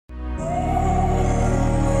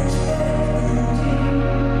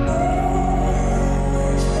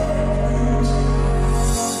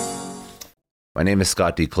My name is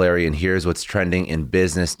Scott D. Clary, and here's what's trending in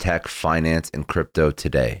business, tech, finance, and crypto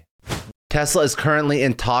today. Tesla is currently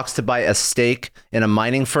in talks to buy a stake in a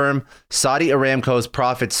mining firm. Saudi Aramco's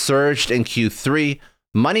profits surged in Q3.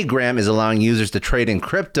 MoneyGram is allowing users to trade in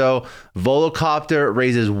crypto. Volocopter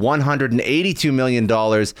raises $182 million,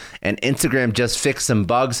 and Instagram just fixed some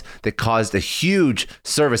bugs that caused a huge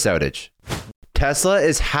service outage. Tesla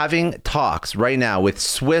is having talks right now with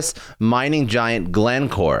Swiss mining giant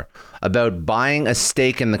Glencore about buying a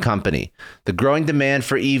stake in the company. The growing demand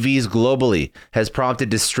for EVs globally has prompted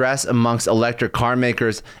distress amongst electric car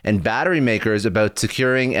makers and battery makers about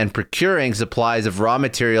securing and procuring supplies of raw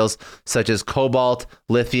materials such as cobalt,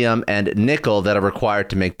 lithium, and nickel that are required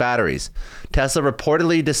to make batteries. Tesla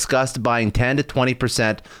reportedly discussed buying 10 to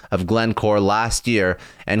 20% of Glencore last year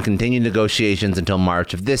and continued negotiations until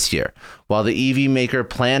March of this year, while the EV maker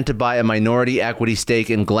planned to buy a minority equity stake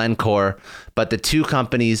in Glencore, but the two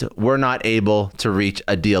companies were not able to reach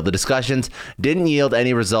a deal. The discussions didn't yield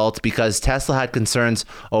any results because Tesla had concerns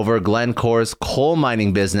over Glencore's coal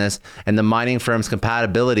mining business and the mining firm's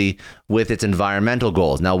compatibility with its environmental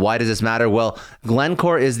goals. Now, why does this matter? Well,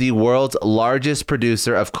 Glencore is the world's largest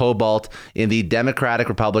producer of cobalt in the Democratic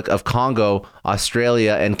Republic of Congo,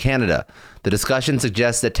 Australia, and Canada. The discussion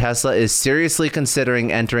suggests that Tesla is seriously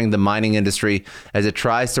considering entering the mining industry as it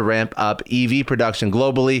tries to ramp up EV production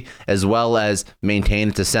globally, as well as maintain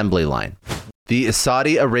its assembly line. The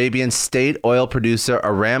Saudi Arabian state oil producer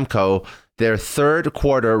Aramco, their third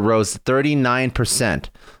quarter rose 39%,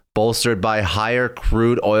 bolstered by higher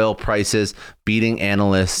crude oil prices beating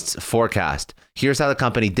analysts' forecast. Here's how the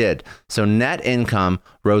company did. So net income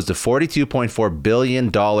rose to $42.4 billion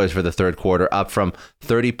for the third quarter, up from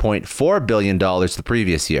 $30.4 billion the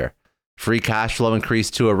previous year. Free cash flow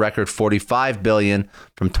increased to a record $45 billion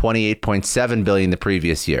from $28.7 billion the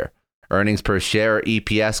previous year. Earnings per share, or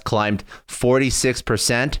EPS, climbed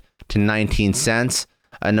 46% to 19 cents.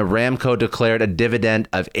 And Aramco declared a dividend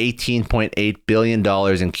of $18.8 billion in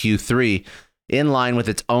Q3, in line with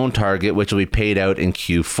its own target, which will be paid out in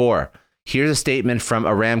Q4. Here's a statement from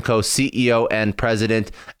Aramco CEO and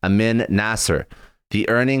President Amin Nasser. The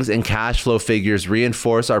earnings and cash flow figures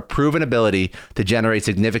reinforce our proven ability to generate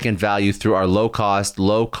significant value through our low-cost,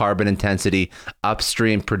 low-carbon intensity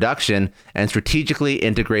upstream production and strategically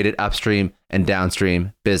integrated upstream and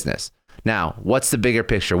downstream business. Now, what's the bigger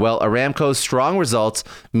picture? Well, Aramco's strong results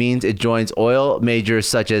means it joins oil majors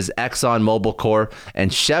such as ExxonMobil Corp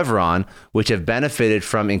and Chevron, which have benefited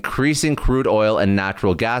from increasing crude oil and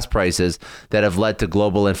natural gas prices that have led to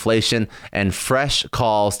global inflation and fresh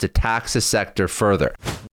calls to tax the sector further.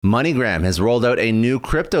 MoneyGram has rolled out a new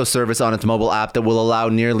crypto service on its mobile app that will allow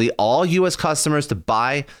nearly all U.S. customers to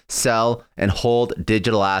buy, sell, and hold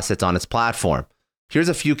digital assets on its platform. Here's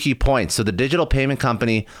a few key points. So the digital payment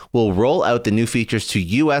company will roll out the new features to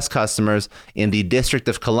U.S. customers in the District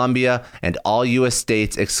of Columbia and all U.S.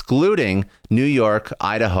 states, excluding New York,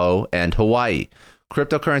 Idaho, and Hawaii.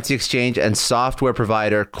 Cryptocurrency exchange and software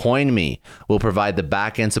provider CoinMe will provide the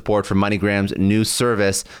back-end support for MoneyGram's new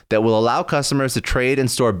service that will allow customers to trade and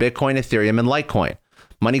store Bitcoin, Ethereum, and Litecoin.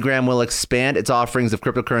 MoneyGram will expand its offerings of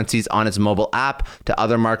cryptocurrencies on its mobile app to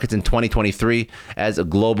other markets in 2023 as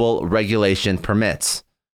global regulation permits.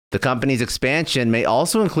 The company's expansion may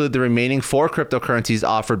also include the remaining 4 cryptocurrencies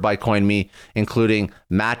offered by CoinMe, including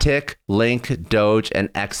Matic, Link, Doge,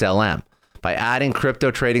 and XLM. By adding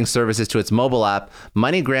crypto trading services to its mobile app,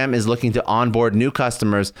 MoneyGram is looking to onboard new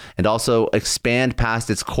customers and also expand past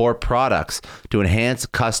its core products to enhance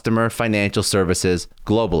customer financial services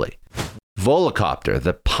globally. Volocopter,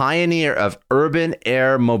 the pioneer of urban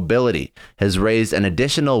air mobility, has raised an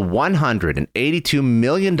additional $182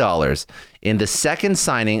 million in the second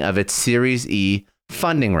signing of its Series E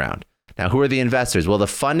funding round. Now, who are the investors? Well, the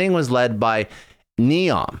funding was led by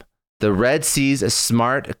NEOM, the Red Sea's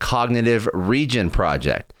Smart Cognitive Region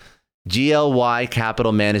project. GLY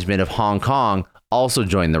Capital Management of Hong Kong also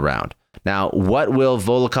joined the round. Now, what will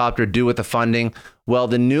Volocopter do with the funding? Well,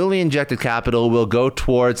 the newly injected capital will go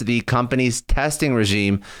towards the company's testing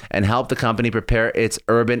regime and help the company prepare its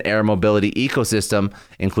urban air mobility ecosystem,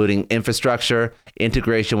 including infrastructure,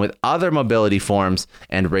 integration with other mobility forms,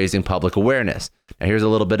 and raising public awareness. Now, here's a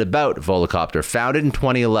little bit about Volocopter. Founded in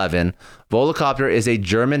 2011, Volocopter is a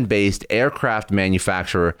German-based aircraft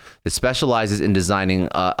manufacturer that specializes in designing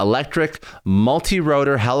electric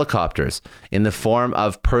multi-rotor helicopters in the form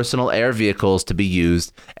of personal air vehicles to be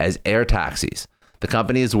used as air taxis. The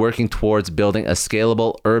company is working towards building a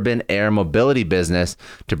scalable urban air mobility business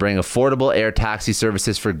to bring affordable air taxi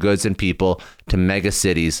services for goods and people to mega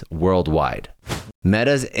cities worldwide.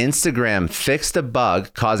 Meta's Instagram fixed a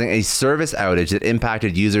bug causing a service outage that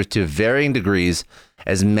impacted users to varying degrees,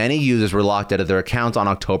 as many users were locked out of their accounts on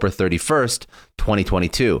October 31st,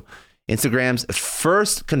 2022. Instagram's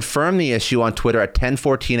first confirmed the issue on Twitter at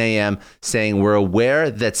 10:14 a.m., saying, "We're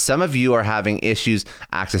aware that some of you are having issues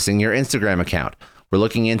accessing your Instagram account. We're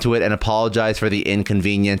looking into it and apologize for the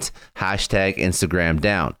inconvenience. #Instagram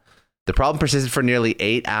down." The problem persisted for nearly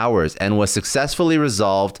 8 hours and was successfully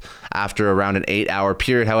resolved after around an 8-hour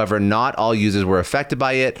period. However, not all users were affected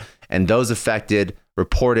by it, and those affected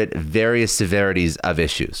reported various severities of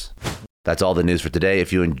issues. That's all the news for today.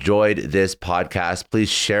 If you enjoyed this podcast, please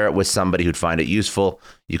share it with somebody who'd find it useful.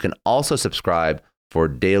 You can also subscribe for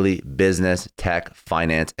daily business, tech,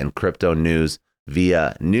 finance, and crypto news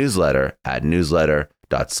via newsletter at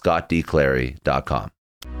newsletter.scottdclary.com.